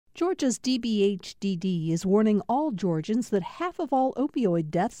Georgia's DBHDD is warning all Georgians that half of all opioid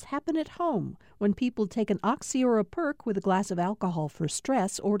deaths happen at home when people take an Oxy or a Perk with a glass of alcohol for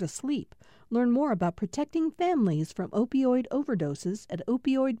stress or to sleep. Learn more about protecting families from opioid overdoses at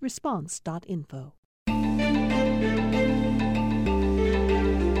opioidresponse.info.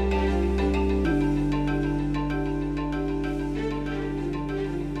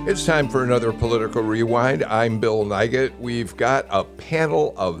 It's time for another Political Rewind. I'm Bill Nigut. We've got a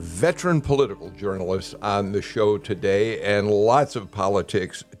panel of veteran political journalists on the show today and lots of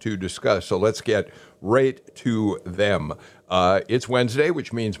politics to discuss. So let's get right to them. It's Wednesday,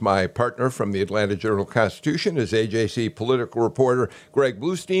 which means my partner from the Atlanta Journal-Constitution is AJC political reporter Greg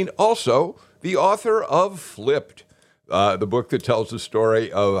Bluestein, also the author of Flipped, the book that tells the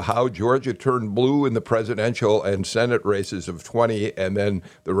story of how Georgia turned blue in the presidential and Senate races of 20 and then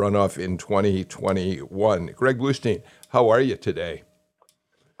the runoff in 2021. Greg Bluestein, how are you today?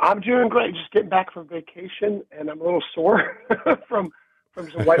 I'm doing great. Just getting back from vacation, and I'm a little sore from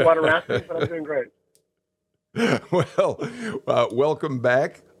some whitewater rafting, but I'm doing great. Well, welcome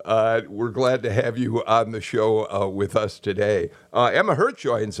back. We're glad to have you on the show with us today. Emma Hurt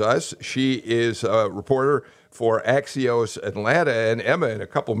joins us. She is a reporter for Axios Atlanta. And Emma, in a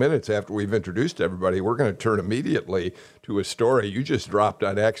couple minutes after we've introduced everybody, we're going to turn immediately to a story you just dropped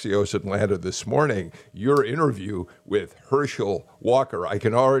on Axios Atlanta this morning, your interview with Herschel Walker. I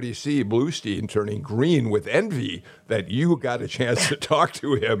can already see Bluestein turning green with envy that you got a chance to talk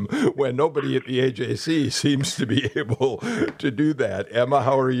to him when nobody at the AJC seems to be able to do that. Emma,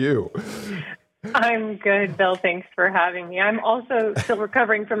 how are you? I'm good, Bill. Thanks for having me. I'm also still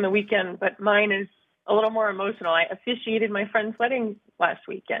recovering from the weekend, but mine is a little more emotional. I officiated my friend's wedding last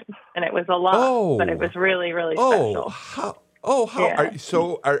weekend, and it was a lot, but it was really, really special.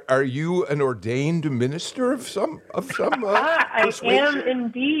 Are you an ordained minister of some I am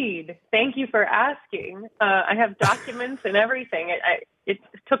indeed. Thank you for asking. I have documents and everything. It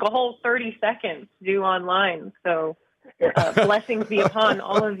took a whole 30 seconds to do online, so blessings be upon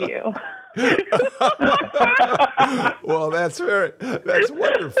all of you. Well, that's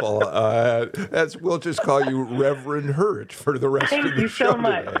wonderful. We'll just call you Reverend Hurt for the rest of the show. Thank you so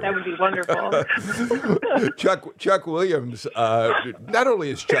much. Today. That would be wonderful. Chuck Williams, not only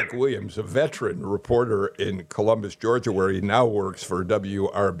is Chuck Williams a veteran reporter in Columbus, Georgia, where he now works for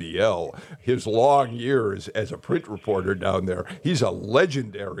WRBL, his long years as a print reporter down there, he's a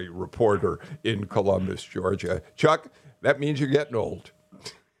legendary reporter in Columbus, Georgia. Chuck, that means you're getting old.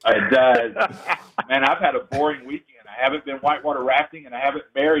 It does. Man, I've had a boring weekend. I haven't been whitewater rafting, and I haven't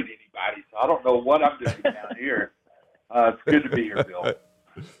married anybody, so I don't know what I'm doing down here. It's good to be here, Bill.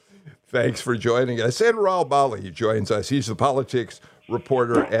 Thanks for joining us. And Raul Bali joins us. He's the politics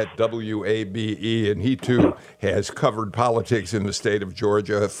reporter at WABE, and he, too, has covered politics in the state of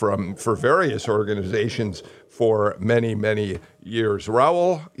Georgia for various organizations for many, many years.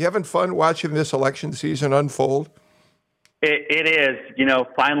 Raul, you having fun watching this election season unfold? It is,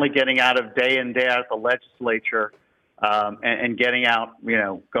 finally getting out of day in, day out at the legislature and getting out,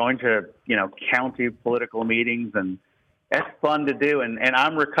 going to, county political meetings. And that's fun to do. And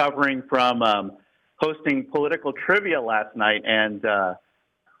I'm recovering from hosting political trivia last night, and that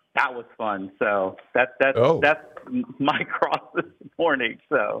was fun. So that's my cross this morning.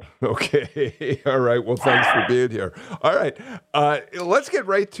 So okay, all right. Well, thanks for being here. All right, let's get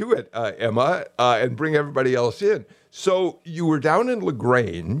right to it, Emma, and bring everybody else in. So you were down in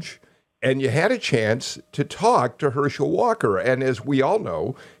LaGrange, and you had a chance to talk to Herschel Walker. And as we all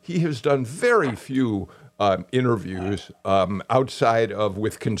know, he has done very few interviews outside of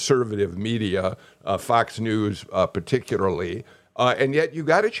with conservative media, Fox News particularly. And yet you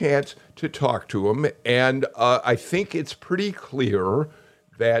got a chance to talk to him. And I think it's pretty clear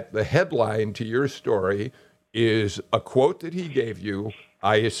that the headline to your story is a quote that he gave you,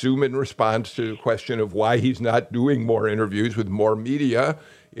 I assume in response to the question of why he's not doing more interviews with more media,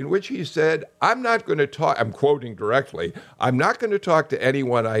 in which he said, I'm not going to talk, I'm quoting directly, I'm not going to talk to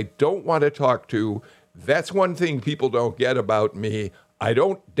anyone I don't want to talk to. That's one thing people don't get about me. I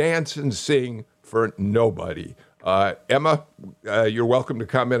don't dance and sing for nobody. Emma, you're welcome to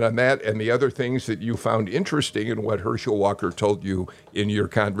comment on that and the other things that you found interesting in what Herschel Walker told you in your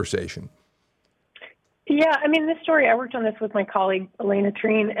conversation. Yeah, this story, I worked on this with my colleague, Elena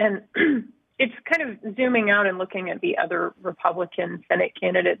Treen, and it's kind of zooming out and looking at the other Republican Senate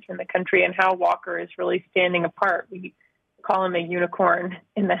candidates in the country and how Walker is really standing apart. We call him a unicorn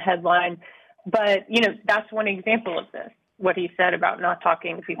in the headline. But, that's one example of this, what he said about not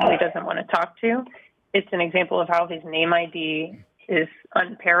talking to people he doesn't want to talk to. It's an example of how his name ID is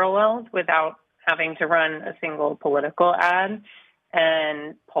unparalleled without having to run a single political ad.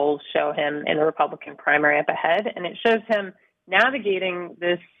 and polls show him in the Republican primary up ahead. And it shows him navigating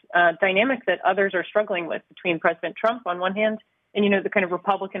this dynamic that others are struggling with between President Trump on one hand and, the kind of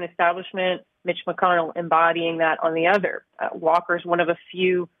Republican establishment, Mitch McConnell embodying that on the other. Walker's one of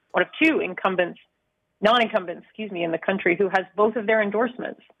two non-incumbents, in the country who has both of their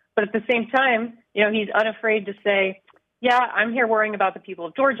endorsements. But at the same time, he's unafraid to say, yeah, I'm here worrying about the people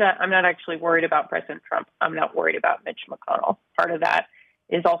of Georgia. I'm not actually worried about President Trump. I'm not worried about Mitch McConnell. Part of that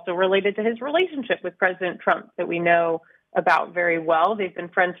is also related to his relationship with President Trump that we know about very well. They've been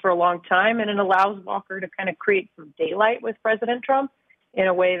friends for a long time, and it allows Walker to kind of create some daylight with President Trump in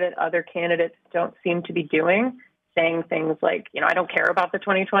a way that other candidates don't seem to be doing, saying things like, I don't care about the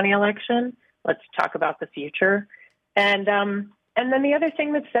 2020 election. Let's talk about the future. And then the other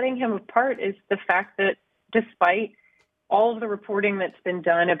thing that's setting him apart is the fact that despite all of the reporting that's been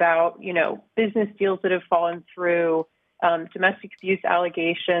done about, business deals that have fallen through, domestic abuse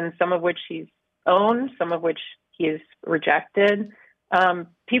allegations, some of which he's owned, some of which he has rejected,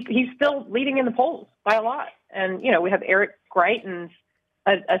 he's still leading in the polls by a lot. And, we have Eric Greitens,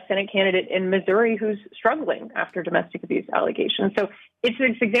 a Senate candidate in Missouri who's struggling after domestic abuse allegations. So it's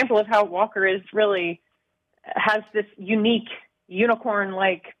this example of how Walker has this unique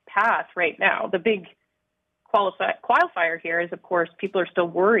unicorn-like path right now. The big qualifier here is, of course, people are still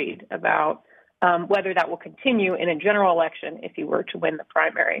worried about whether that will continue in a general election if he were to win the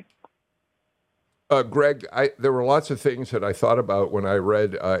primary. Greg, there were lots of things that I thought about when I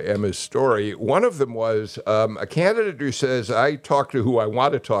read Emma's story. One of them was a candidate who says, I talk to who I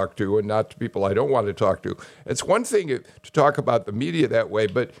want to talk to and not to people I don't want to talk to. It's one thing to talk about the media that way,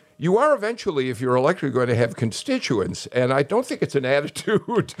 but you are eventually, if you're elected, going to have constituents. And I don't think it's an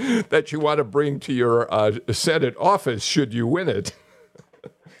attitude that you want to bring to your Senate office should you win it.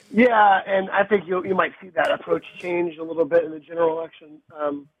 Yeah, and I think you might see that approach change a little bit in the general election.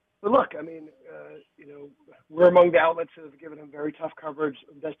 But look, we're among the outlets that have given him very tough coverage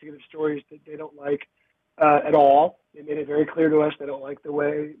of investigative stories that they don't like at all. They made it very clear to us they don't like the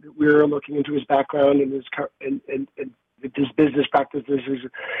way that we're looking into his background and his business practices, his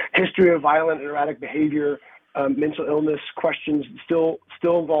history of violent and erratic behavior, mental illness questions still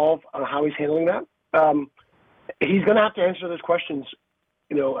involved on how he's handling that. He's going to have to answer those questions.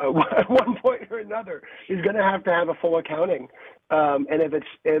 At one point or another, he's going to have a full accounting. And if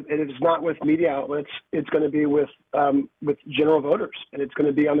it's not with media outlets, it's going to be with general voters, and it's going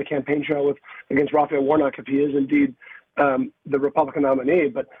to be on the campaign trail against Raphael Warnock if he is indeed the Republican nominee.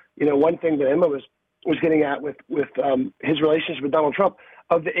 But one thing that Emma was getting at with his relationship with Donald Trump,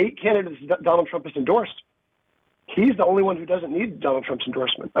 of the 8 candidates that Donald Trump has endorsed, he's the only one who doesn't need Donald Trump's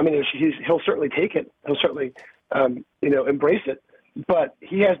endorsement. I mean, he'll certainly take it. He'll certainly embrace it. But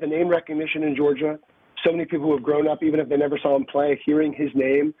he has the name recognition in Georgia. So many people who have grown up, even if they never saw him play, hearing his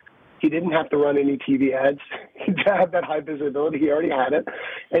name. He didn't have to run any TV ads to have that high visibility. He already had it.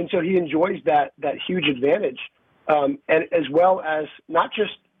 And so he enjoys that huge advantage, and as well as not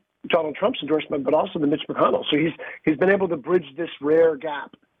just Donald Trump's endorsement, but also the Mitch McConnell. So he's been able to bridge this rare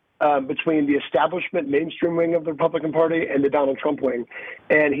gap between the establishment mainstream wing of the Republican Party and the Donald Trump wing.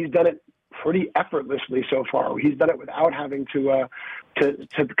 And he's done it pretty effortlessly so far. He's done it without having to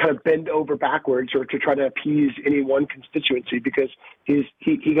kind of bend over backwards or to try to appease any one constituency, because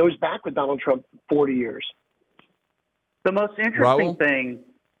he goes back with Donald Trump 40 years. The most interesting thing,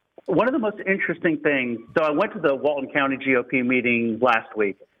 one of the most interesting things, so I went to the Walton County GOP meeting last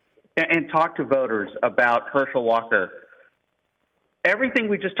week and talked to voters about Herschel Walker. Everything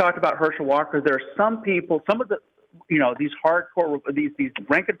we just talked about Herschel Walker, there are some people, some of the these hardcore, these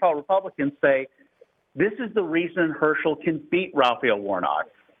rank and file Republicans say this is the reason Herschel can beat Raphael Warnock,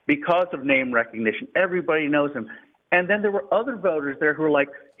 because of name recognition. Everybody knows him. And then there were other voters there who were like,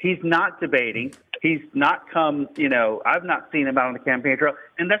 he's not debating. He's not come, I've not seen him out on the campaign trail.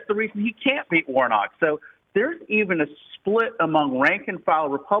 And that's the reason he can't beat Warnock. So there's even a split among rank and file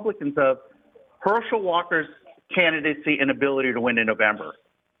Republicans of Herschel Walker's candidacy and ability to win in November.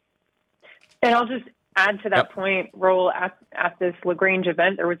 And I'll just add to that point, Roel, at this LaGrange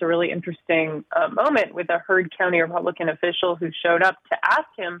event, there was a really interesting moment with a Heard County Republican official who showed up to ask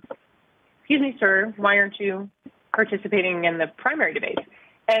him, excuse me, sir, why aren't you participating in the primary debate?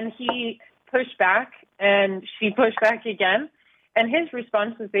 And he pushed back, and she pushed back again. And his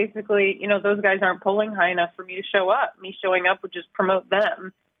response was basically, those guys aren't polling high enough for me to show up. Me showing up would just promote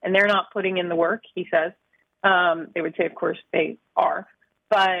them, and they're not putting in the work, he says. They would say, of course, they are.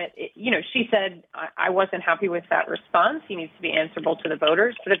 But, she said, I wasn't happy with that response. He needs to be answerable to the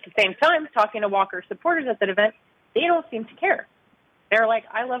voters. But at the same time, talking to Walker supporters at that event, they don't seem to care. They're like,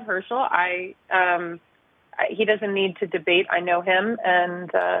 I love Herschel. I he doesn't need to debate. I know him, and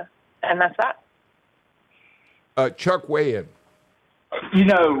that's that. Chuck, weigh in. You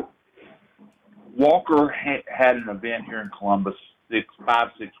know, Walker had an event here in Columbus 6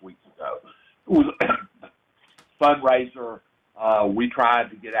 weeks ago. It was a fundraiser. We tried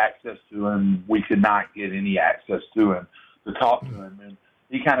to get access to him. We could not get any access to him to talk to him. And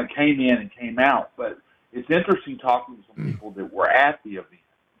he kind of came in and came out. But it's interesting talking to some people that were at the event.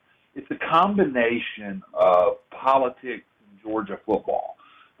 It's a combination of politics and Georgia football,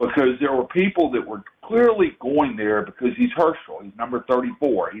 because there were people that were clearly going there because he's Herschel. He's number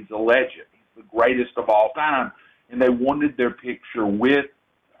 34. He's a legend. He's the greatest of all time. And they wanted their picture with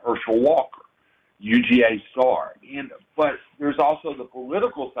Herschel Walker, UGA star. But there's also the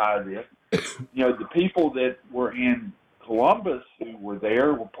political side of this. You know, the people that were in Columbus who were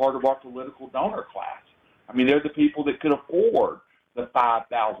there were part of our political donor class. I mean, they're the people that could afford the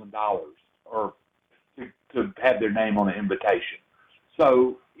 $5,000 or to have their name on an invitation.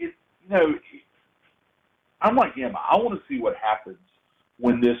 So, I'm like him. I want to see what happens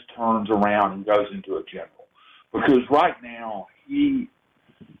when this turns around and goes into a general, because right now he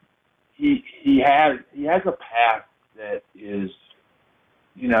has a path that is,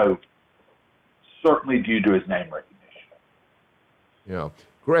 certainly due to his name recognition. Yeah.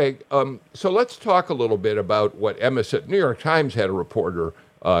 Greg, so let's talk a little bit about what Emma said. New York Times had a reporter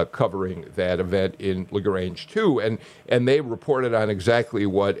covering that event in LaGrange, too, and they reported on exactly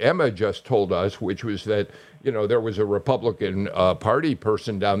what Emma just told us, which was that, there was a Republican Party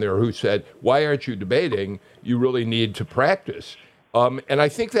person down there who said, why aren't you debating? You really need to practice. And I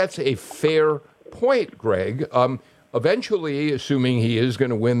think that's a fair point, Greg. Eventually, assuming he is going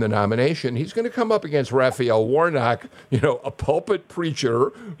to win the nomination, he's going to come up against Raphael Warnock, a pulpit preacher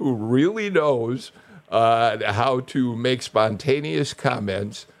who really knows how to make spontaneous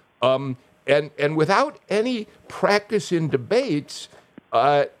comments. And without any practice in debates,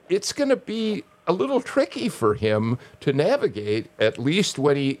 it's going to be a little tricky for him to navigate, at least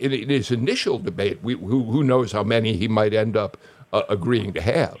when in his initial debate. Who knows how many he might end up agreeing to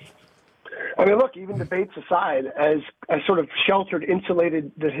have. I mean, look, even debates aside, as sort of sheltered,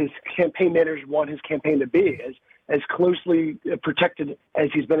 insulated that his campaign managers want his campaign to be, as closely protected as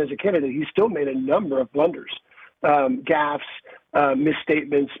he's been as a candidate, he's still made a number of blunders, gaffes,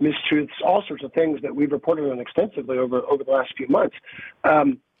 misstatements, mistruths, all sorts of things that we've reported on extensively over the last few months.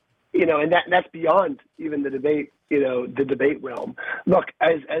 And that's beyond even the debate, the debate realm. Look,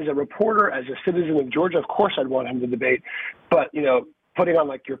 as a reporter, as a citizen of Georgia, of course I'd want him to debate, but, putting on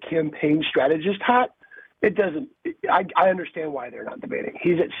like your campaign strategist hat, it doesn't. I understand why they're not debating.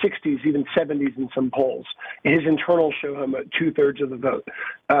 He's at 60s, even 70s in some polls. His internals show him at 2/3 of the vote.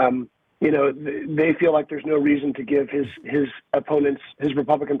 They feel like there's no reason to give his opponents, his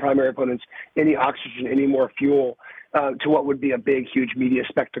Republican primary opponents, any oxygen, any more fuel to what would be a big, huge media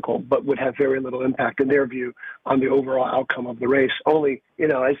spectacle, but would have very little impact in their view on the overall outcome of the race. Only,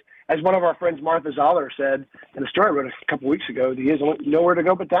 as one of our friends, Martha Zoller, said in a story I wrote a couple weeks ago, he has nowhere to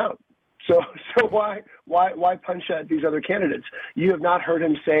go but down. So why punch at these other candidates? You have not heard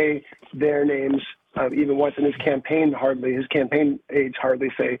him say their names, even once in his campaign. His campaign aides hardly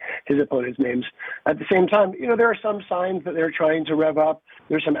say his opponents' names. At the same time, there are some signs that they're trying to rev up.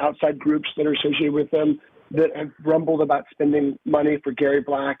 There's some outside groups that are associated with them that have rumbled about spending money for Gary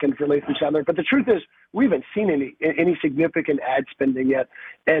Black and for Latham Sadler. But the truth is, we haven't seen any significant ad spending yet,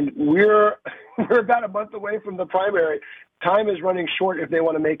 and we're about a month away from the primary. Time is running short if they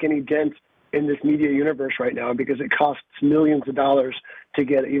want to make any dent in this media universe right now, because it costs millions of dollars to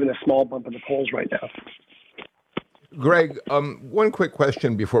get even a small bump in the polls right now. Greg, one quick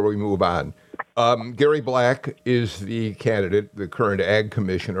question before we move on. Gary Black is the candidate, the current ag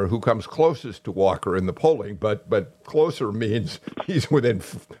commissioner, who comes closest to Walker in the polling, but closer means he's within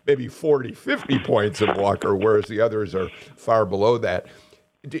maybe 40, 50 points of Walker, whereas the others are far below that.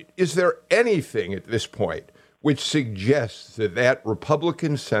 Is there anything at this point which suggests that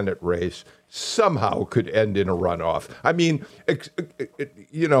Republican Senate race somehow could end in a runoff? I mean,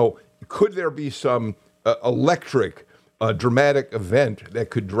 could there be some electric, dramatic event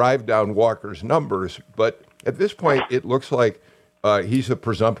that could drive down Walker's numbers? But at this point, it looks like he's a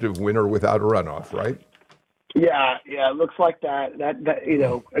presumptive winner without a runoff, right? Yeah, it looks like that.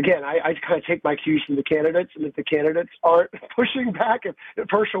 Again, I kind of take my cues from the candidates, and if the candidates aren't pushing back, if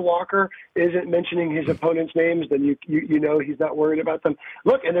Herschel Walker isn't mentioning his opponent's names, then you know he's not worried about them.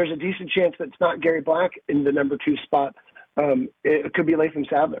 Look, and there's a decent chance that it's not Gary Black in the number 2 spot. It could be Latham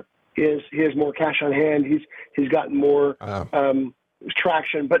Sadler. He has more cash on hand. He's gotten more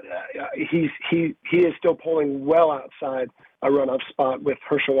traction, but he is still polling well outside a runoff spot with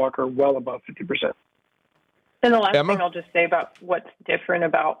Herschel Walker well above 50%. And the last Emma? thing I'll just say about what's different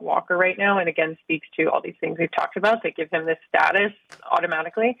about Walker right now, and again speaks to all these things we've talked about that give him this status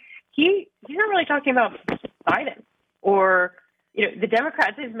automatically. He's not really talking about Biden or the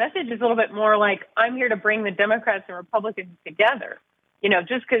Democrats. His message is a little bit more like, I'm here to bring the Democrats and Republicans together.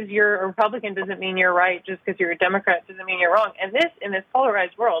 Just because you're a Republican doesn't mean you're right. Just because you're a Democrat doesn't mean you're wrong. And this, in this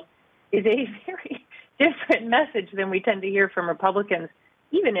polarized world, is a very different message than we tend to hear from Republicans,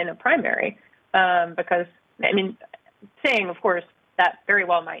 even in a primary. Because, saying, of course, that very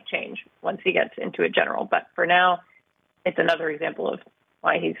well might change once he gets into a general. But for now, it's another example of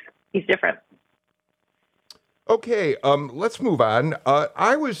why he's different. Okay, let's move on.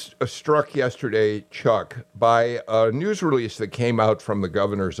 I was struck yesterday, Chuck, by a news release that came out from the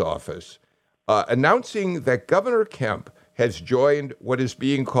governor's office announcing that Governor Kemp has joined what is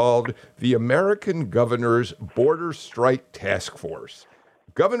being called the American Governor's Border Strike Task Force.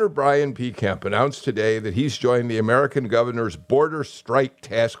 Governor Brian P. Kemp announced today that he's joined the American Governor's Border Strike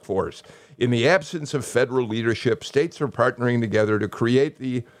Task Force. In the absence of federal leadership, states are partnering together to create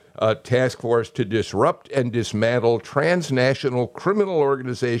the task force to disrupt and dismantle transnational criminal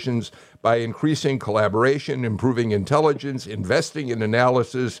organizations by increasing collaboration, improving intelligence, investing in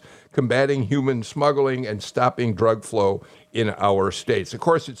analysis, combating human smuggling, and stopping drug flow in our states. Of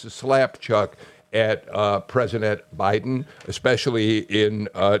course, it's a slap, Chuck, at President Biden, especially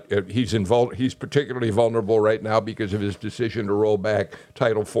he's particularly vulnerable right now because of his decision to roll back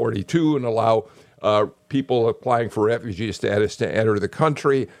Title 42 and allow people applying for refugee status to enter the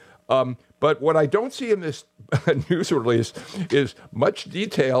country. But what I don't see in this news release is much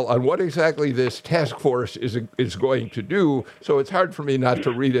detail on what exactly this task force is going to do. So it's hard for me not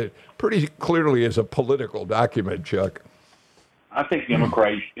to read it pretty clearly as a political document, Chuck. I think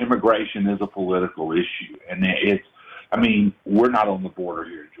immigration is a political issue, and we're not on the border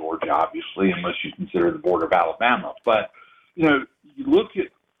here in Georgia, obviously, unless you consider the border of Alabama. But you look at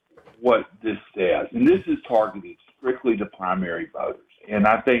what this says, and this is targeted strictly to primary voters. And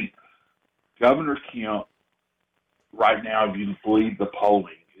I think Governor Kemp, right now, if you believe the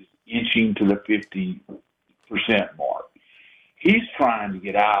polling, is inching to the 50% mark. He's trying to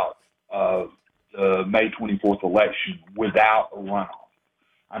get out of the May 24th election without a runoff.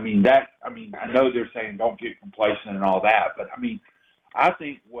 I know they're saying don't get complacent and all that, but I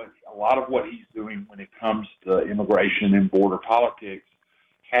think a lot of what he's doing when it comes to immigration and border politics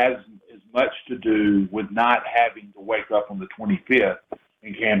has as much to do with not having to wake up on the 25th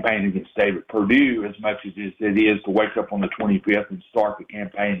and campaign against David Perdue as much as it is to wake up on the 25th and start the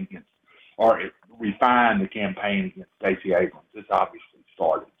campaign against, or refine the campaign against Stacey Abrams. It's obviously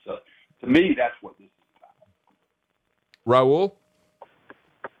started. So to me, that's what this is about. Raul?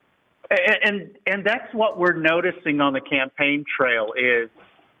 And that's what we're noticing on the campaign trail is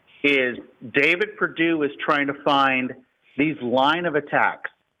David Perdue is trying to find these line of attacks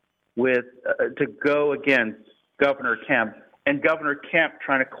to go against Governor Kemp, and Governor Kemp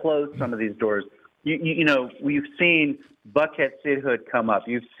trying to close some of these doors. We've seen Buckhead Sidhood come up.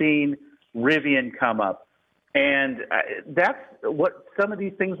 You've seen Rivian come up. And that's what some of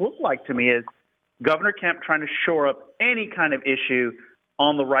these things look like to me is Governor Kemp trying to shore up any kind of issue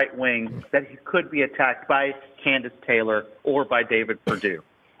on the right wing that he could be attacked by Candace Taylor or by David Perdue.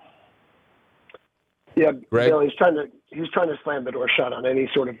 Yeah, Greg? Bill, he's trying to slam the door shut on any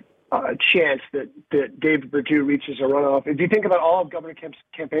sort of chance that David Perdue reaches a runoff. If you think about all of Governor Kemp's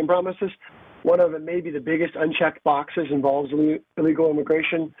campaign promises, one of them, maybe the biggest unchecked boxes, involves illegal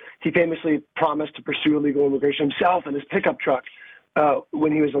immigration. He famously promised to pursue illegal immigration himself in his pickup truck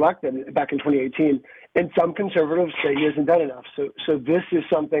when he was elected back in 2018. And some conservatives say he hasn't done enough. So this is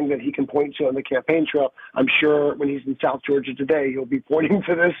something that he can point to on the campaign trail. I'm sure when he's in South Georgia today, he'll be pointing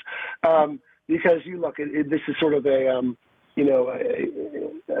to this because you look, this is sort of a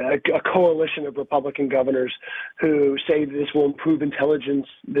coalition of Republican governors who say this will improve intelligence,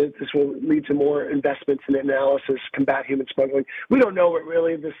 that this will lead to more investments in analysis, combat human smuggling. We don't know what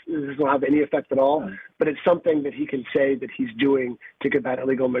really this will have any effect at all, but it's something that he can say that he's doing to combat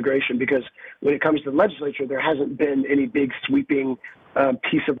illegal immigration, because when it comes to the legislature, there hasn't been any big sweeping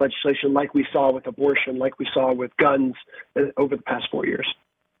piece of legislation like we saw with abortion, like we saw with guns over the past 4 years.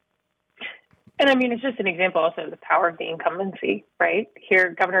 And it's just an example also of the power of the incumbency, right? Here,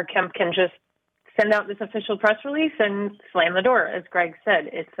 Governor Kemp can just send out this official press release and slam the door, as Greg said.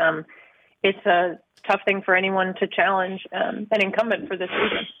 It's a tough thing for anyone to challenge an incumbent for this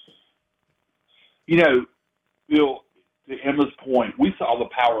reason. Bill, to Emma's point, we saw the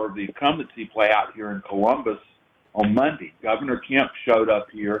power of the incumbency play out here in Columbus on Monday. Governor Kemp showed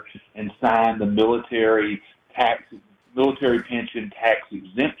up here and signed the military pension tax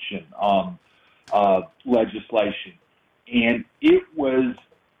exemption. legislation. And it was,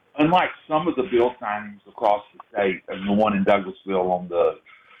 unlike some of the bill signings across the state, and the one in Douglasville on the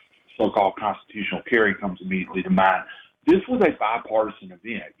so-called constitutional carry comes immediately to mind, this was a bipartisan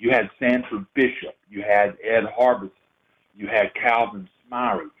event. You had Sanford Bishop, you had Ed Harbison, you had Calvin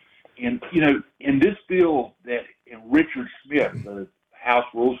Smyre. And, in this bill and Richard Smith, the House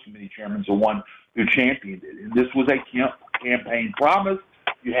Rules Committee chairman, is the one who championed it. And this was a campaign promise.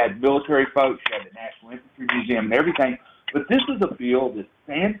 You had military folks, you had the National Infantry Museum and everything. But this is a bill that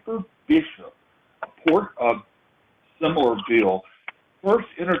Sanford Bishop, a similar bill, first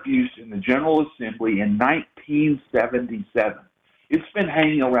introduced in the General Assembly in 1977. It's been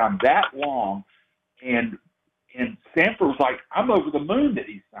hanging around that long, and Sanford was like, "I'm over the moon that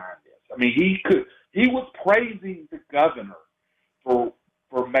he signed this." I mean, he was praising the governor for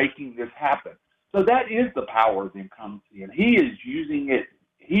making this happen. So that is the power of the incumbency, and he is using it.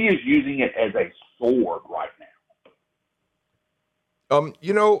 He is using it as a sword right now.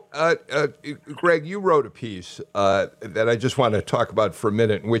 Greg, you wrote a piece that I just want to talk about for a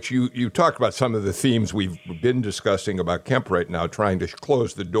minute, in which you talked about some of the themes we've been discussing about Kemp right now, trying to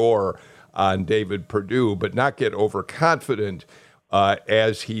close the door on David Perdue, but not get overconfident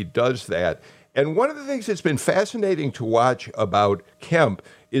as he does that. And one of the things that's been fascinating to watch about Kemp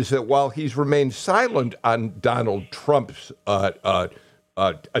is that while he's remained silent on Donald Trump's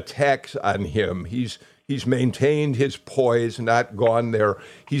attacks on him, he's maintained his poise, not gone there.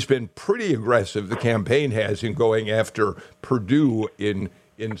 He's been pretty aggressive, the campaign has, in going after Perdue in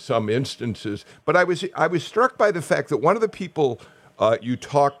some instances. But I was struck by the fact that one of the people you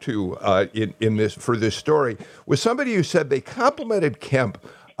talked to in this story was somebody who said they complimented Kemp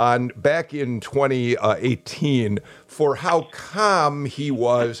back in 2018 for how calm he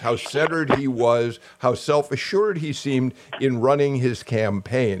was, how centered he was, how self-assured he seemed in running his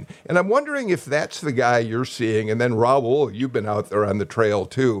campaign. And I'm wondering if that's the guy you're seeing, and then Raul, you've been out there on the trail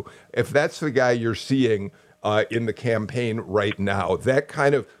too, if that's the guy you're seeing in the campaign right now, that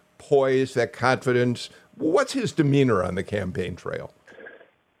kind of poise, that confidence. What's his demeanor on the campaign trail?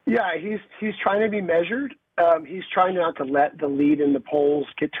 Yeah, he's trying to be measured. He's trying not to let the lead in the polls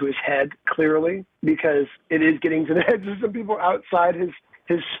get to his head, clearly, because it is getting to the heads of some people outside his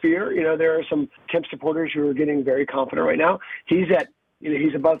sphere. There are some Kemp supporters who are getting very confident right now. He's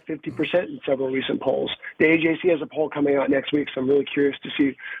above 50% in several recent polls. The AJC has a poll coming out next week, so I'm really curious to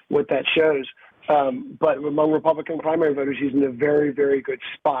see what that shows. But among Republican primary voters, he's in a very, very good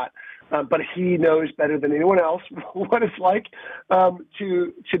spot. But he knows better than anyone else what it's like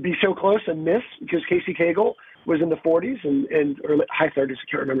to be so close and miss, because Casey Cagle was in the 40s or high 30s.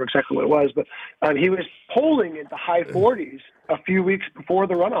 I can't remember exactly what it was, but he was polling in the high 40s a few weeks before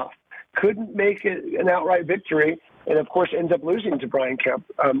the runoff. Couldn't make it an outright victory, and of course ends up losing to Brian Kemp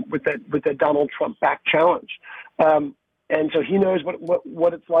with that Donald Trump back challenge. And so he knows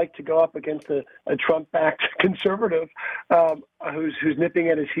what it's like to go up against a Trump-backed conservative who's nipping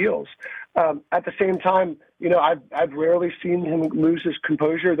at his heels. At the same time, I've rarely seen him lose his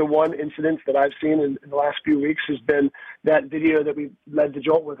composure. The one incident that I've seen in the last few weeks has been that video that we led the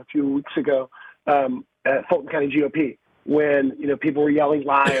Jolt with a few weeks ago at Fulton County GOP, when people were yelling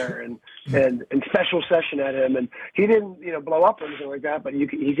liar and special session at him, and he didn't blow up or anything like that, but he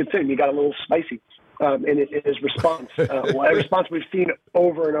could see him. He got a little spicy. In his response, a response we've seen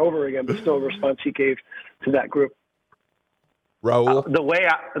over and over again, but still a response he gave to that group. Raul?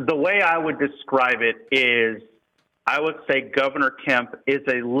 The way I would describe it is, I would say Governor Kemp is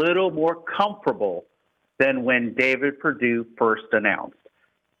a little more comfortable than when David Perdue first announced.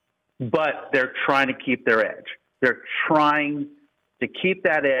 But they're trying to keep their edge. They're trying to keep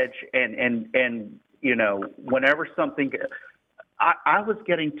that edge, and whenever something, I was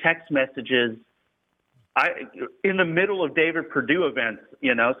getting text messages in the middle of David Perdue events,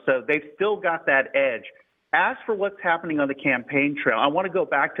 so they've still got that edge. As for what's happening on the campaign trail, I want to go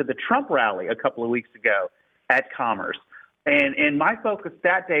back to the Trump rally a couple of weeks ago at Commerce. And my focus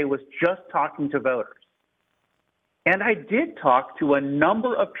that day was just talking to voters. And I did talk to a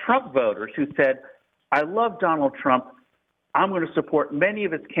number of Trump voters who said, I love Donald Trump. I'm going to support many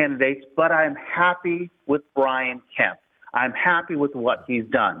of his candidates, but I'm happy with Brian Kemp. I'm happy with what he's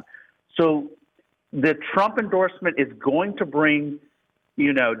done. So the Trump endorsement is going to bring,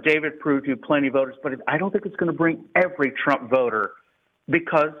 David Perdue plenty of voters, but I don't think it's going to bring every Trump voter,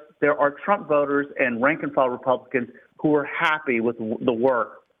 because there are Trump voters and rank-and-file Republicans who are happy with the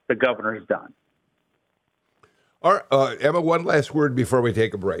work the governor has done. All right, Emma, one last word before we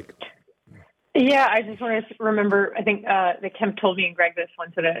take a break. Yeah, I just want to remember, I think that Kemp told me and Greg this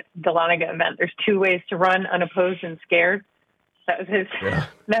once at a Dahlonega event, there's two ways to run: unopposed and scared. That was his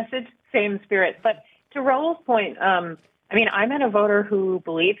message. same spirit. But to Raul's point, I mean, I met a voter who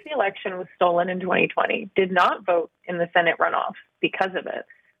believes the election was stolen in 2020, did not vote in the Senate runoff because of it,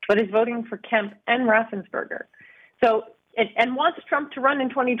 but is voting for Kemp and Raffensperger. So, and wants Trump to run in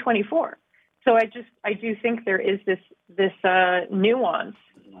 2024. So I do think there is this nuance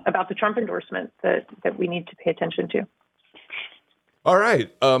about the Trump endorsement that we need to pay attention to. All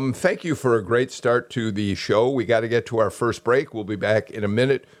right. Thank you for a great start to the show. We got to get to our first break. We'll be back in a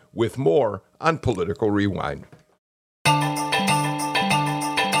minute with more on Political Rewind.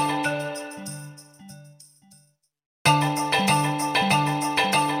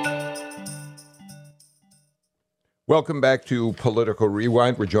 Welcome back to Political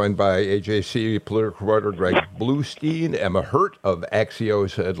Rewind. We're joined by AJC political reporter Greg Bluestein, Emma Hurt of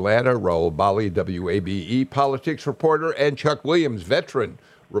Axios Atlanta, Raul Bali, WABE politics reporter, and Chuck Williams, veteran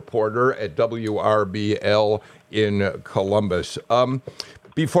reporter at WRBL in Columbus.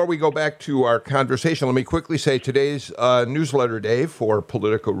 Before we go back to our conversation, let me quickly say today's newsletter day for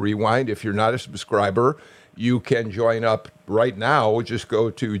Political Rewind. If you're not a subscriber, you can join up right now. Just go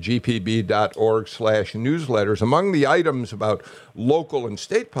to gpb.org/newsletters. Among the items about local and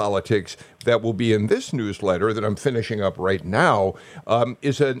state politics that will be in this newsletter that I'm finishing up right now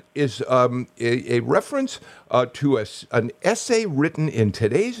is a reference to an essay written in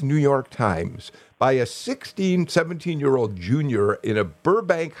today's New York Times by a 17-year-old junior in a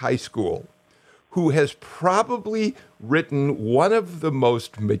Burbank high school who has probably written one of the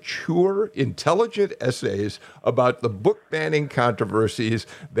most mature, intelligent essays about the book banning controversies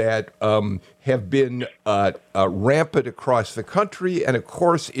that have been rampant across the country and, of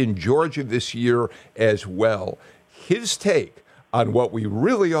course, in Georgia this year as well. His take on what we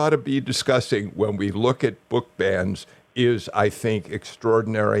really ought to be discussing when we look at book bans is, I think,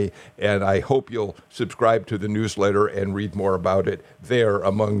 extraordinary, and I hope you'll subscribe to the newsletter and read more about it there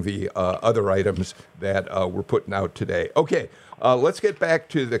among the other items that we're putting out today. Okay, let's get back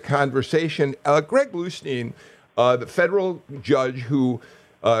to the conversation. Greg Bluestein, the federal judge who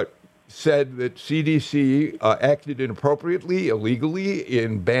said that CDC acted inappropriately, illegally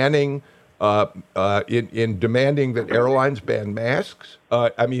in banning in demanding that airlines ban masks.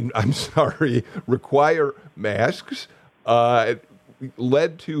 Require masks.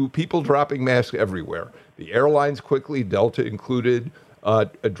 Led to people dropping masks everywhere. The airlines quickly, Delta included,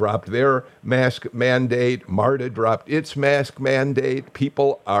 dropped their mask mandate. MARTA dropped its mask mandate.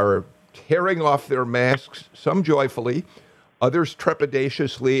 People are tearing off their masks, some joyfully, others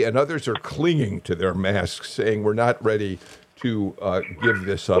trepidatiously, and others are clinging to their masks, saying we're not ready to give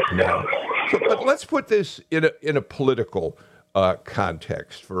this up now. But let's put this in a political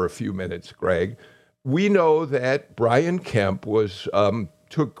context for a few minutes, Greg. We know that Brian Kemp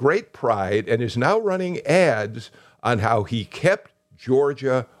took great pride and is now running ads on how he kept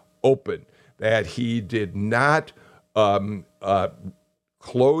Georgia open, that he did not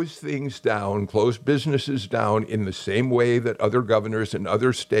close things down, close businesses down in the same way that other governors in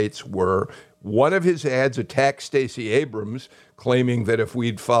other states were. One of his ads attacked Stacey Abrams, claiming that if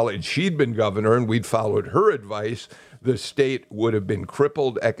she'd been governor and we'd followed her advice, the state would have been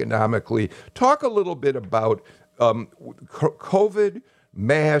crippled economically. Talk a little bit about COVID,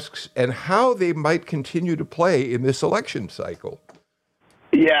 masks, and how they might continue to play in this election cycle.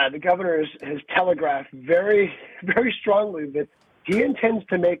 Yeah, the governor has telegraphed very, very strongly that he intends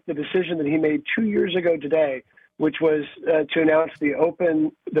to make the decision that he made 2 years ago today, which was to announce the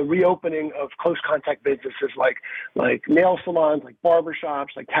reopening of close contact businesses like nail salons, like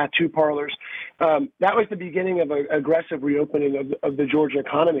barbershops, like tattoo parlors. That was the beginning of an aggressive reopening of the Georgia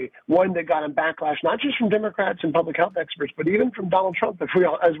economy, one that got a backlash, not just from Democrats and public health experts, but even from Donald Trump, as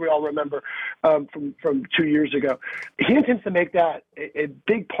we all remember from 2 years ago. He intends to make that a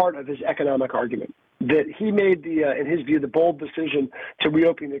big part of his economic argument, that he made in his view, the bold decision to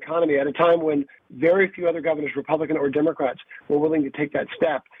reopen the economy at a time when very few other governors, Republican or Democrats, were willing to take that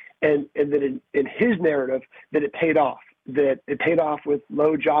step, and that in his narrative, that it paid off. That it paid off with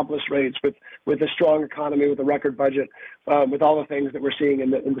low jobless rates, with a strong economy, with a record budget, with all the things that we're seeing in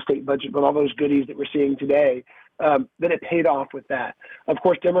the state budget, with all those goodies that we're seeing today, that it paid off with that. Of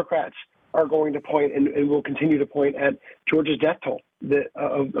course, Democrats are going to point and will continue to point at Georgia's death toll,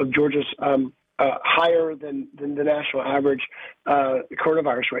 of Georgia's higher than the national average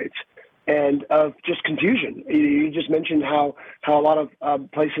coronavirus rates, and of just confusion. You just mentioned how a lot of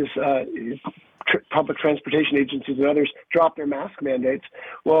places, public transportation agencies and others, dropped their mask mandates.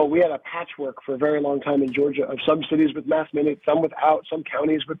 Well, we had a patchwork for a very long time in Georgia of some cities with mask mandates, some without, some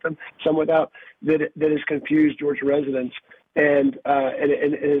counties with them, some without, that has confused Georgia residents. And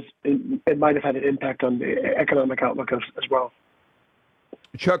it might have had an impact on the economic outlook as well.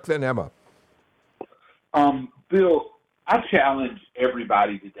 Chuck, then Emma. Bill, I challenge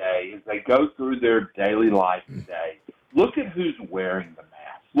everybody today as they go through their daily life today. Look at who's wearing the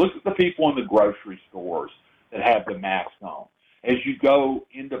mask. Look at the people in the grocery stores that have the mask on. As you go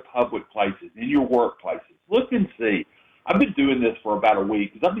into public places, in your workplaces, look and see. I've been doing this for about a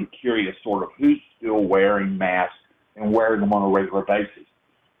week because I've been curious sort of who's still wearing masks and wearing them on a regular basis.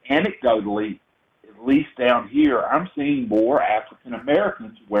 Anecdotally, at least down here, I'm seeing more African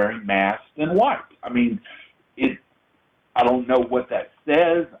Americans wearing masks than white. I mean, I don't know what that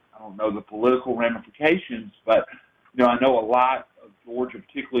says. I don't know the political ramifications, but I know a lot of Georgia,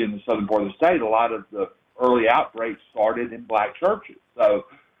 particularly in the southern part of the state, a lot of the early outbreaks started in black churches. So,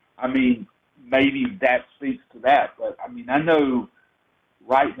 I mean, maybe that speaks to that. But, I mean, I know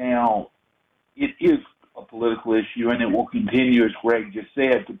right now it is a political issue, and it will continue, as Greg just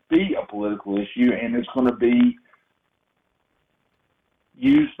said, to be a political issue, and it's going to be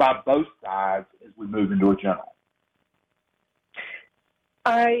used by both sides as we move into a general.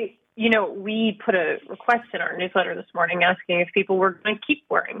 We put a request in our newsletter this morning asking if people were going to keep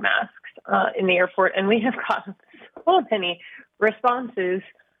wearing masks in the airport, and we have gotten so many responses.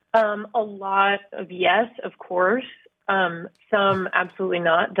 A lot of yes, of course, some absolutely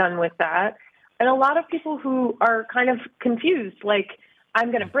not, done with that, and a lot of people who are kind of confused, like,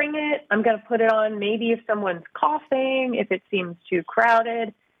 I'm going to bring it, I'm going to put it on maybe if someone's coughing, if it seems too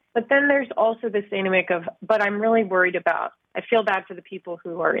crowded. But then there's also this dynamic of, but I'm really worried about, I feel bad for the people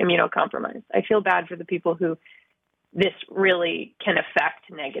who are immunocompromised. I feel bad for the people who this really can affect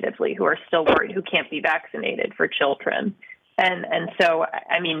negatively, who are still worried, who can't be vaccinated, for children. And so,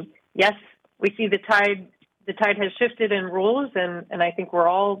 I mean, yes, we see the tide has shifted in rules, and I think we're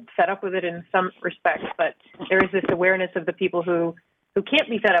all fed up with it in some respects, but there is this awareness of the people who can't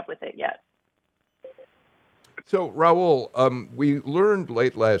be fed up with it yet. So, Raul, we learned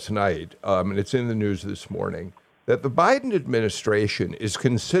late last night, and it's in the news this morning, that the Biden administration is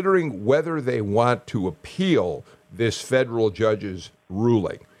considering whether they want to appeal this federal judge's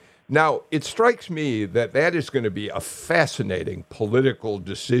ruling. Now, it strikes me that that is going to be a fascinating political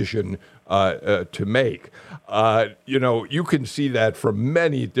decision to make. You can see that from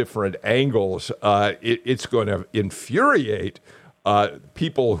many different angles. It's going to infuriate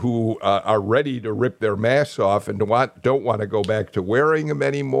people who are ready to rip their masks off and don't want to go back to wearing them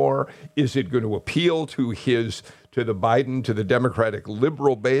anymore. Is it going to appeal to the Democratic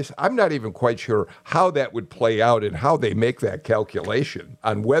liberal base? I'm not even quite sure how that would play out and how they make that calculation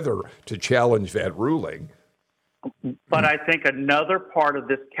on whether to challenge that ruling. But I think another part of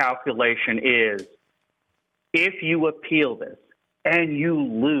this calculation is if you appeal this and you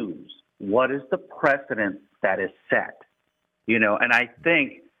lose, what is the precedent that is set? And I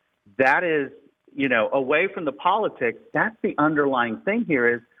think that is, away from the politics, that's the underlying thing here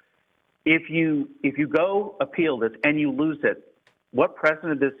is if you go appeal this and you lose it, what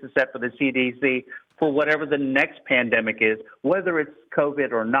precedent this is set for the CDC for whatever the next pandemic is, whether it's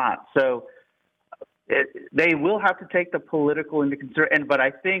COVID or not. So they will have to take the political into consideration. But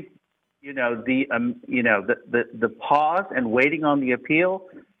I think, the pause and waiting on the appeal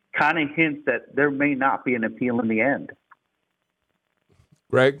kind of hints that there may not be an appeal in the end.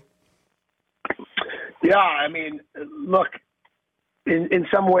 Greg? Yeah, I mean, look, in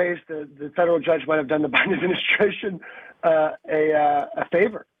some ways, the federal judge might have done the Biden administration a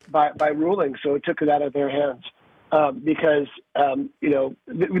favor by ruling, so it took it out of their hands. Because,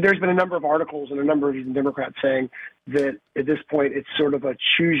 there's been a number of articles and a number of even Democrats saying that at this point it's sort of a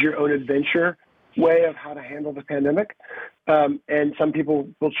choose-your-own-adventure way of how to handle the pandemic. And some people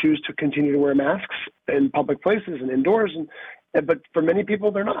will choose to continue to wear masks in public places and indoors, but for many people,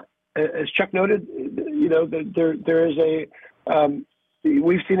 they're not. As Chuck noted, there is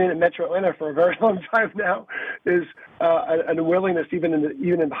we've seen it in Metro Atlanta for a very long time now, is an unwillingness even in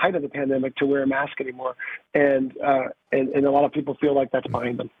the height of the pandemic to wear a mask anymore, and a lot of people feel like that's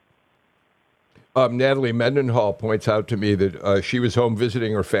behind them. Natalie Mendenhall points out to me that she was home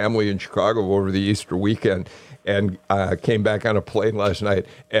visiting her family in Chicago over the Easter weekend and came back on a plane last night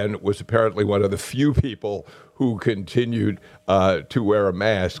and was apparently one of the few people who continued to wear a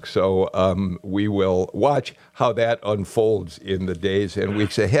mask. So we will watch how that unfolds in the days and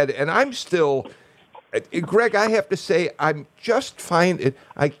weeks ahead. And I'm still, Greg, I have to say, I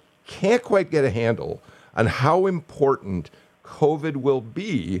can't quite get a handle on how important COVID will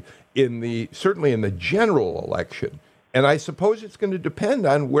be certainly in the general election. And I suppose it's going to depend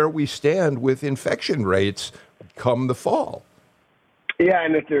on where we stand with infection rates come the fall. Yeah,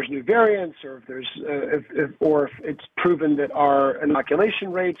 and if there's new variants, or if there's, if it's proven that our inoculation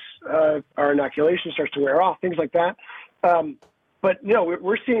starts to wear off, things like that. But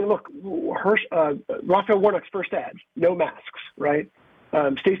we're seeing. Look, Raphael Warnock's first ads, no masks, right?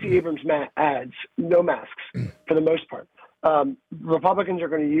 Stacey Abrams' ads, no masks for the most part. Republicans are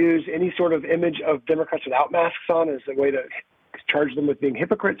going to use any sort of image of Democrats without masks on as a way to charge them with being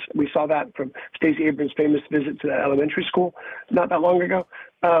hypocrites. We saw that from Stacey Abrams' famous visit to that elementary school not that long ago.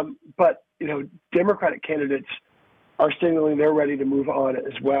 But Democratic candidates are signaling they're ready to move on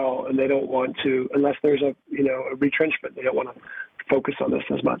as well, and they don't want to, unless there's a retrenchment, they don't want to focus on this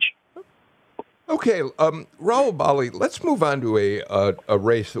as much. Okay, Rahul Bali, let's move on to a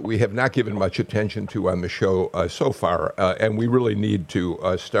race that we have not given much attention to on the show so far, and we really need to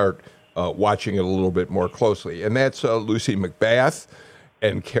start watching it a little bit more closely. And that's Lucy McBath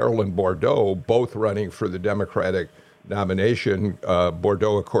and Carolyn Bourdeaux, both running for the Democratic nomination.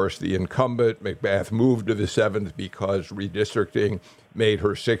 Bourdeaux, of course, the incumbent. McBath moved to the 7th because redistricting made her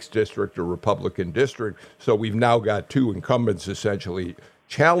 6th district a Republican district. So we've now got two incumbents essentially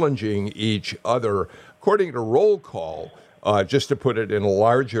challenging each other. According to roll call, just to put it in a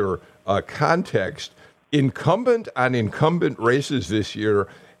larger context, incumbent on incumbent races this year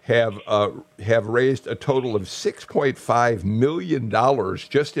have raised a total of $6.5 million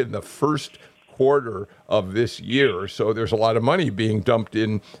just in the first quarter of this year. So there's a lot of money being dumped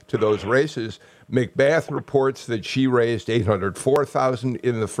into those races. McBath reports that she raised $804,000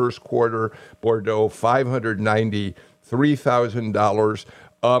 in the first quarter. Bourdeaux, $593,000.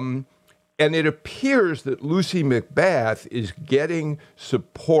 And it appears that Lucy McBath is getting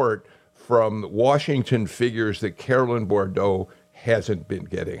support from Washington figures that Carolyn Bourdeaux hasn't been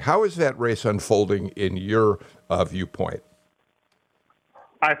getting. How is that race unfolding in your viewpoint?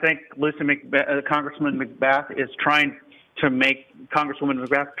 I think Congresswoman McBath is trying to make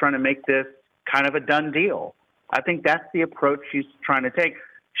this kind of a done deal. I think that's the approach she's trying to take.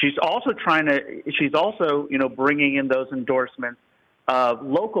 She's also bringing in those endorsements of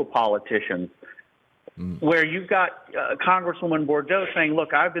local politicians, where you've got Congresswoman Bourdeaux saying,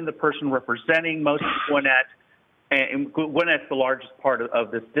 "Look, I've been the person representing most of Gwinnett, and Gwinnett's the largest part of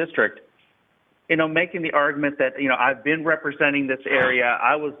this district." Making the argument that, I've been representing this area.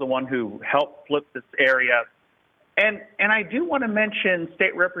 I was the one who helped flip this area. And I do want to mention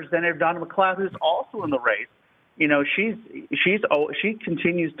State Representative Donna McLeod, who's also in the race. She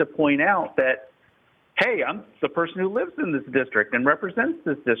continues to point out that, hey, I'm the person who lives in this district and represents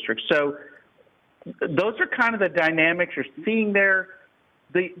this district. So those are kind of the dynamics you're seeing there.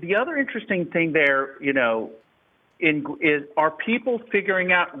 The other interesting thing there, is are people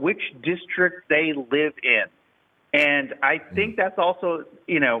figuring out which district they live in? And I think that's also,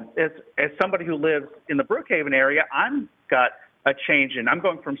 as somebody who lives in the Brookhaven area, I'm got a change I'm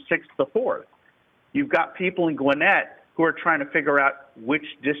going from 6th to 4th. You've got people in Gwinnett who are trying to figure out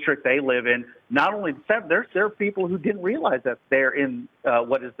which district they live in. Not only the 7th, there are people who didn't realize that they're in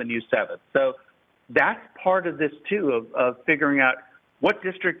what is the new 7th. So that's part of this, too, of figuring out what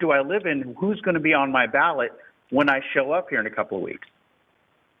district do I live in, who's going to be on my ballot when I show up here in a couple of weeks.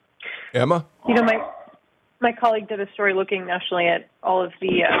 Emma? My colleague did a story looking nationally at all of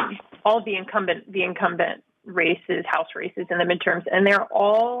the incumbent races, House races in the midterms, and they're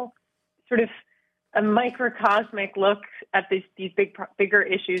all sort of a microcosmic look at these bigger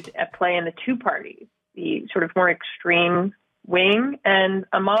issues at play in the two parties, the sort of more extreme wing and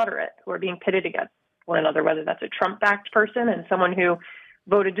a moderate, who are being pitted against one another, whether that's a Trump-backed person and someone who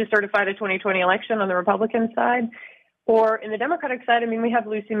voted to certify the 2020 election on the Republican side, or in the Democratic side, we have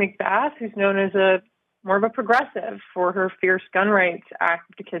Lucy McBath, who's known as more of a progressive for her fierce gun rights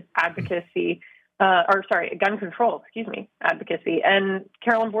advocacy, gun control, advocacy, and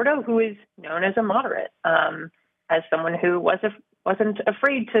Carolyn Bourdeaux, who is known as a moderate, as someone who wasn't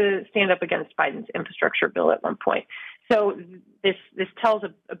afraid to stand up against Biden's infrastructure bill at one point. So this tells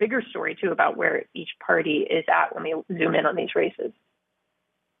a bigger story, too, about where each party is at when we zoom in on these races.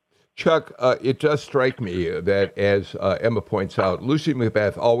 Chuck, it does strike me that, as Emma points out, Lucy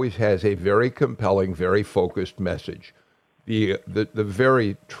McBath always has a very compelling, very focused message. The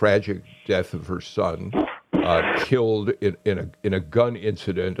very tragic death of her son, killed in a gun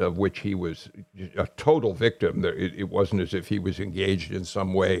incident of which he was a total victim. It wasn't as if he was engaged in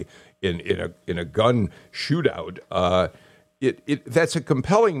some way in a gun shootout. That's a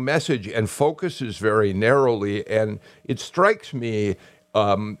compelling message and focuses very narrowly, and it strikes me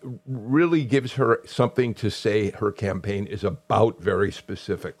really gives her something to say her campaign is about very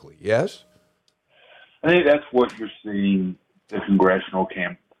specifically. Yes? I think that's what you're seeing the congressional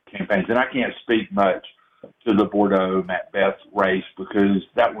campaigns. And I can't speak much to the Bourdeaux-McBath race because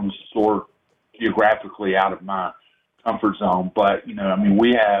that one's sort of geographically out of my comfort zone. But,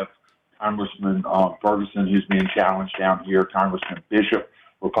 we have Congressman Ferguson, who's being challenged down here, Congressman Bishop,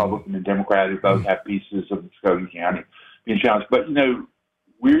 Republican and Democrat, who both have pieces of Muskogee County being challenged. But,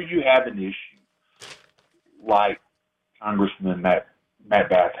 where you have an issue like Congressman Matt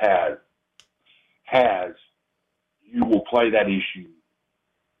Bass has, you will play that issue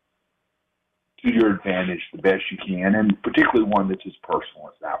to your advantage the best you can, and particularly one that's as personal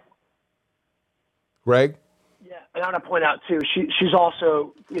as that one. Greg? Yeah, and I want to point out, too, she's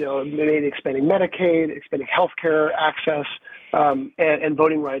also, made expanding Medicaid, expanding health care access, and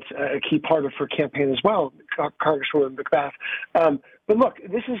voting rights a key part of her campaign as well, Congresswoman McBath. But look,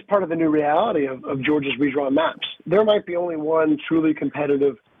 this is part of the new reality of Georgia's redrawn maps. There might be only one truly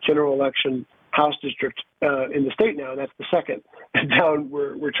competitive general election House district in the state now, and that's the second down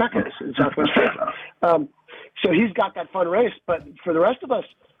where Chuck is in Southwest Georgia. So he's got that fun race, but for the rest of us,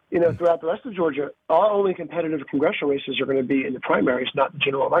 throughout the rest of Georgia, our only competitive congressional races are going to be in the primaries, not the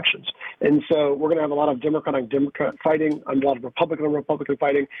general elections. And so we're going to have a lot of Democrat fighting, a lot of Republican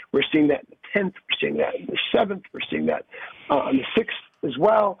fighting. We're seeing that in the 10th, we're seeing that in the 7th, we're seeing that on the 6th as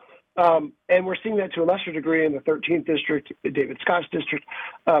well. And we're seeing that to a lesser degree in the 13th district, David Scott's district.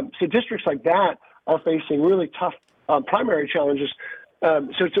 So districts like that are facing really tough primary challenges.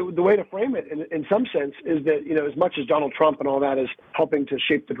 So the way to frame it, in some sense, is that as much as Donald Trump and all that is helping to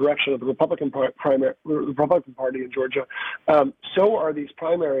shape the direction of the Republican Party in Georgia, so are these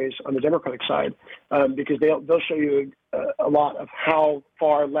primaries on the Democratic side, because they'll show you a lot of how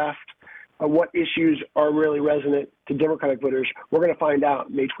far left, what issues are really resonant to Democratic voters. We're going to find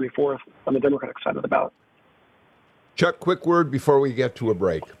out May 24th on the Democratic side of the ballot. Chuck, quick word before we get to a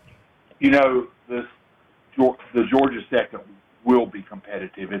break. The Georgia second will be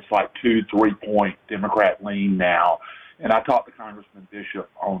competitive. It's like 2-3 point Democrat lean now. And I talked to Congressman Bishop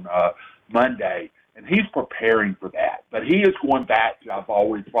on Monday, and he's preparing for that. But he is going back to, I've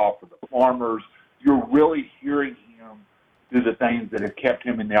always fought for the farmers. You're really hearing him do the things that have kept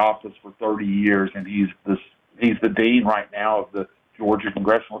him in the office for 30 years, and he's the dean right now of the Georgia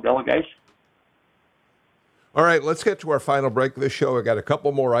congressional delegation. All right, let's get to our final break of the show. I got a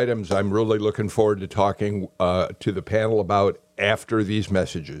couple more items I'm really looking forward to talking to the panel about after these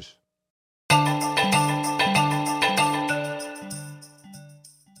messages.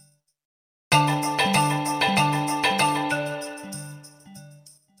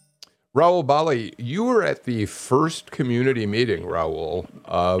 Raul Bali, you were at the first community meeting, Raul,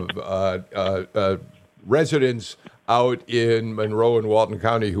 of residents out in Monroe and Walton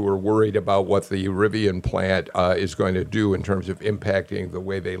County who are worried about what the Rivian plant is going to do in terms of impacting the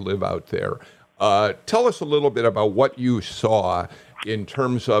way they live out there. Tell us a little bit about what you saw in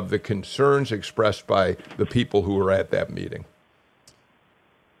terms of the concerns expressed by the people who were at that meeting.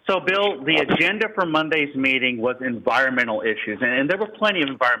 So, Bill, the agenda for Monday's meeting was environmental issues, and there were plenty of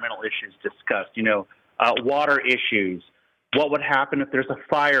environmental issues discussed, water issues, what would happen if there's a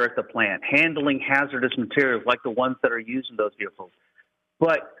fire at the plant, handling hazardous materials like the ones that are used in those vehicles.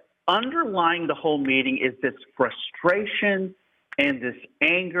 But underlying the whole meeting is this frustration and this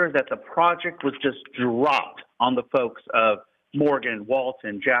anger that the project was just dropped on the folks of Morgan,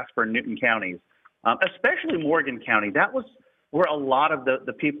 Walton, Jasper, and Newton counties, especially Morgan County. That was where a lot of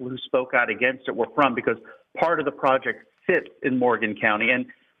the people who spoke out against it were from, because part of the project sits in Morgan County.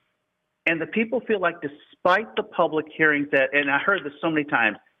 And the people feel like, despite the public hearings and I heard this so many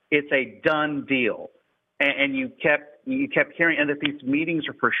times, it's a done deal. And you kept hearing, and that these meetings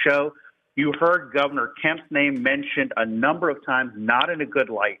are for show. You heard Governor Kemp's name mentioned a number of times, not in a good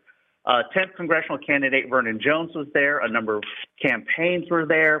light. 10th congressional candidate Vernon Jones was there. A number of campaigns were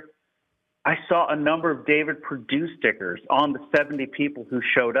there. I saw a number of David Perdue stickers on the 70 people who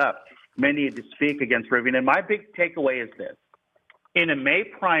showed up, many to speak against Rivian. And my big takeaway is this. In a May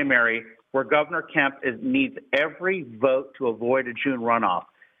primary where Governor Kemp needs every vote to avoid a June runoff,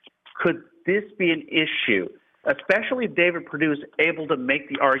 could this be an issue, especially if David Perdue is able to make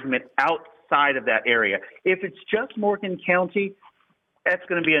the argument outside of that area? If it's just Morgan County, that's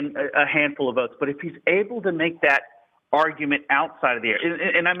going to be a handful of votes. But if he's able to make that argument outside of the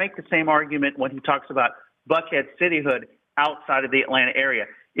area, and I make the same argument when he talks about Buckhead cityhood outside of the Atlanta area.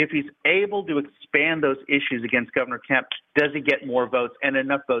 If he's able to expand those issues against Governor Kemp, does he get more votes and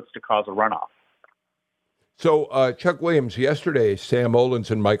enough votes to cause a runoff? So, Chuck Williams, yesterday, Sam Olens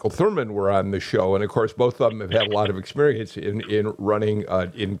and Michael Thurman were on the show, and of course, both of them have had a lot of experience in running.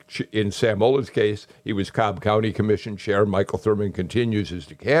 In Sam Olens' case, he was Cobb County Commission chair. Michael Thurman continues as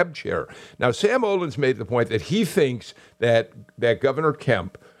the CAB chair. Now, Sam Olens made the point that he thinks that Governor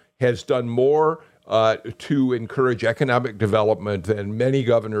Kemp has done more to encourage economic development than many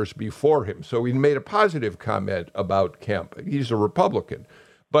governors before him. So he made a positive comment about Kemp. He's a Republican.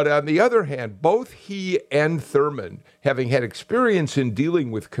 But on the other hand, both he and Thurmond, having had experience in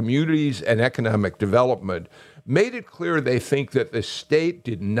dealing with communities and economic development, made it clear they think that the state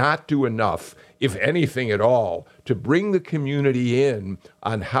did not do enough, if anything at all, to bring the community in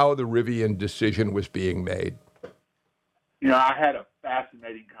on how the Rivian decision was being made. You know, I had a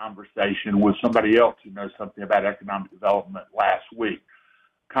fascinating conversation with somebody else who knows something about economic development last week,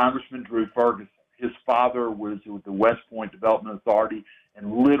 Congressman Drew Ferguson. His father was with the West Point Development Authority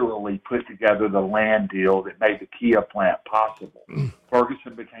and literally put together the land deal that made the Kia plant possible.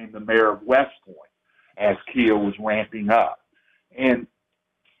 Ferguson became the mayor of West Point as Kia was ramping up. And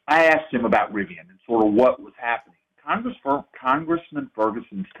I asked him about Rivian and sort of what was happening. Congressman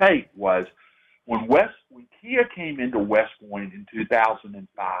Ferguson's take was when Kia came into West Point in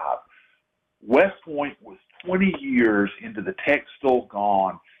 2005, West Point was 20 years into the textile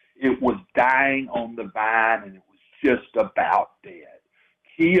gone. It was dying on the vine, and it was just about dead.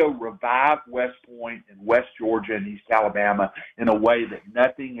 Kia revived West Point and West Georgia and East Alabama in a way that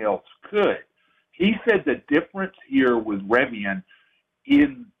nothing else could. He said the difference here with Rivian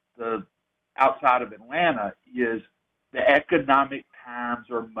in the outside of Atlanta is the economic times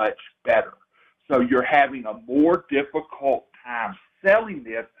are much better. So you're having a more difficult time selling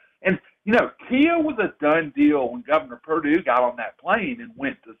this. And, you know, Kia was a done deal when Governor Perdue got on that plane and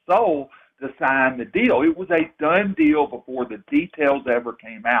went to Seoul to sign the deal. It was a done deal before the details ever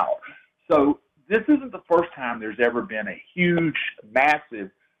came out. So this isn't the first time there's ever been a huge, massive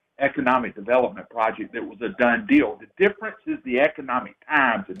economic development project that was a done deal. The difference is the economic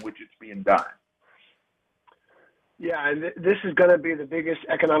times in which it's being done. Yeah, and this is going to be the biggest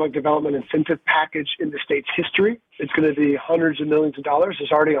economic development incentive package in the state's history. It's going to be hundreds of millions of dollars.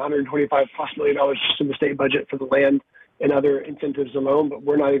 There's already $125+ million just in the state budget for the land and other incentives alone, but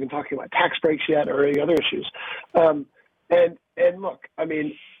we're not even talking about tax breaks yet or any other issues. And look, I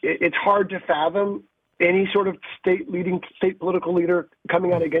mean, it's hard to fathom any sort of state political leader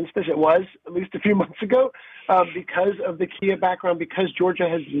coming out against this. It was at least a few months ago because of the Kia background, because Georgia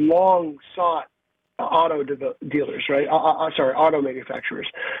has long sought auto dealers, right? Auto manufacturers.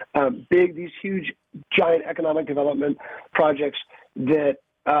 These huge, giant economic development projects that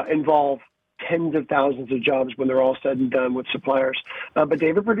involve tens of thousands of jobs when they're all said and done with suppliers. But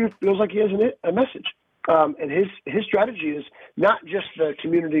David Perdue feels like he has a message. And his strategy is not just the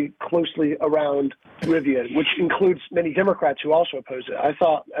community closely around Rivian, which includes many Democrats who also oppose it. I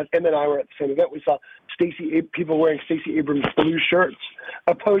saw, Em and I were at the same event, we saw people wearing Stacey Abrams blue shirts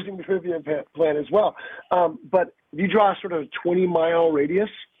opposing the Rivian plan as well. But if you draw a sort of 20-mile radius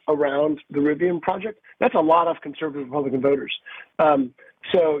around the Rivian project, that's a lot of conservative Republican voters.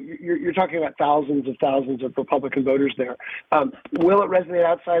 So you're talking about thousands of Republican voters there. Will it resonate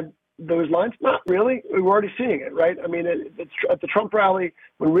outside those lines? Not really. We're already seeing it, right? I mean, at the Trump rally,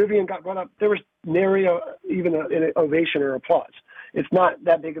 when Rivian got brought up, there was nary even an ovation or applause. It's not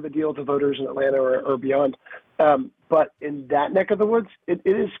that big of a deal to voters in Atlanta or beyond. But in that neck of the woods, it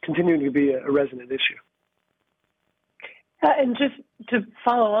is continuing to be a resonant issue. And just to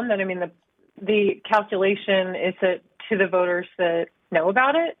follow on that, I mean, the calculation is that to the voters that know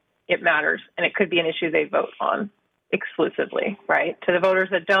about it, it matters, and it could be an issue they vote on exclusively, right? To the voters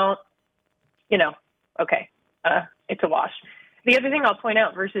that don't, okay, it's a wash. The other thing I'll point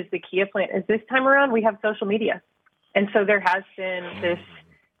out versus the Kia plant is this time around we have social media. And so there has been this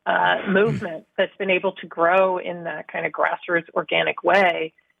movement that's been able to grow in that kind of grassroots organic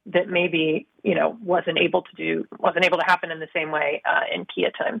way that maybe, wasn't able to happen in the same way in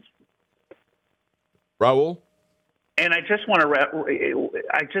Kia times. Raul? And I just want to,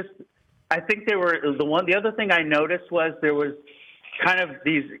 I think the other thing I noticed was there was kind of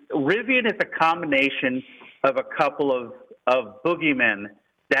Rivian is a combination of a couple of boogeymen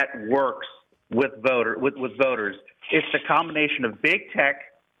that works with voters. It's a combination of big tech,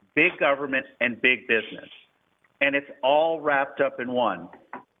 big government, and big business. And it's all wrapped up in one.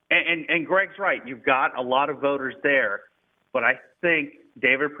 And Greg's right. You've got a lot of voters there. But I think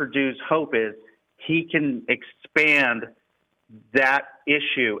David Perdue's hope is he can expand that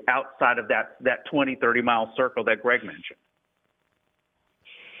issue outside of that 20, 30-mile circle that Greg mentioned.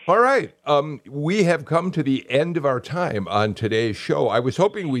 All right. We have come to the end of our time on today's show. I was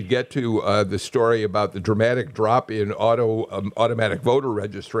hoping we'd get to the story about the dramatic drop in automatic voter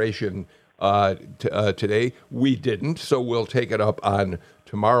registration today. We didn't, so we'll take it up on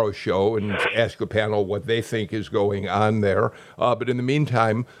tomorrow's show and ask the panel what they think is going on there. But in the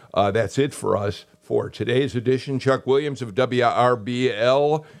meantime, that's it for us for today's edition. Chuck Williams of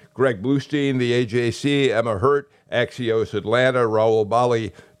WRBL, Greg Bluestein, the AJC, Emma Hurt, Axios Atlanta, Raul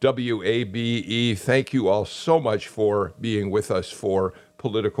Bali, WABE. Thank you all so much for being with us for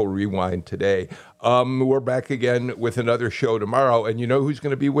Political Rewind today. We're back again with another show tomorrow, and you know who's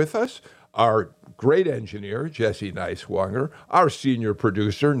going to be with us? Our great engineer, Jesse Neiswanger, our senior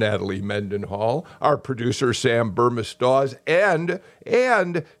producer, Natalie Mendenhall, our producer, Sam Burmis-Dawes, and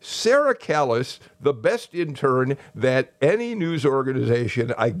Sarah Callis, the best intern that any news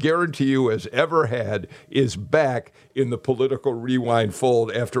organization, I guarantee you, has ever had, is back in the Political Rewind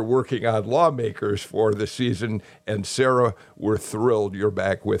fold after working on Lawmakers for the season. And Sarah, we're thrilled you're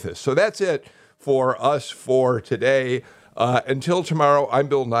back with us. So that's it for us for today. Until tomorrow, I'm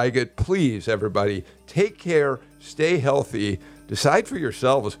Bill Nigut. Please, everybody, take care, stay healthy, decide for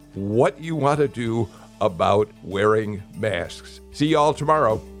yourselves what you want to do about wearing masks. See you all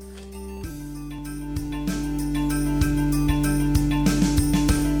tomorrow.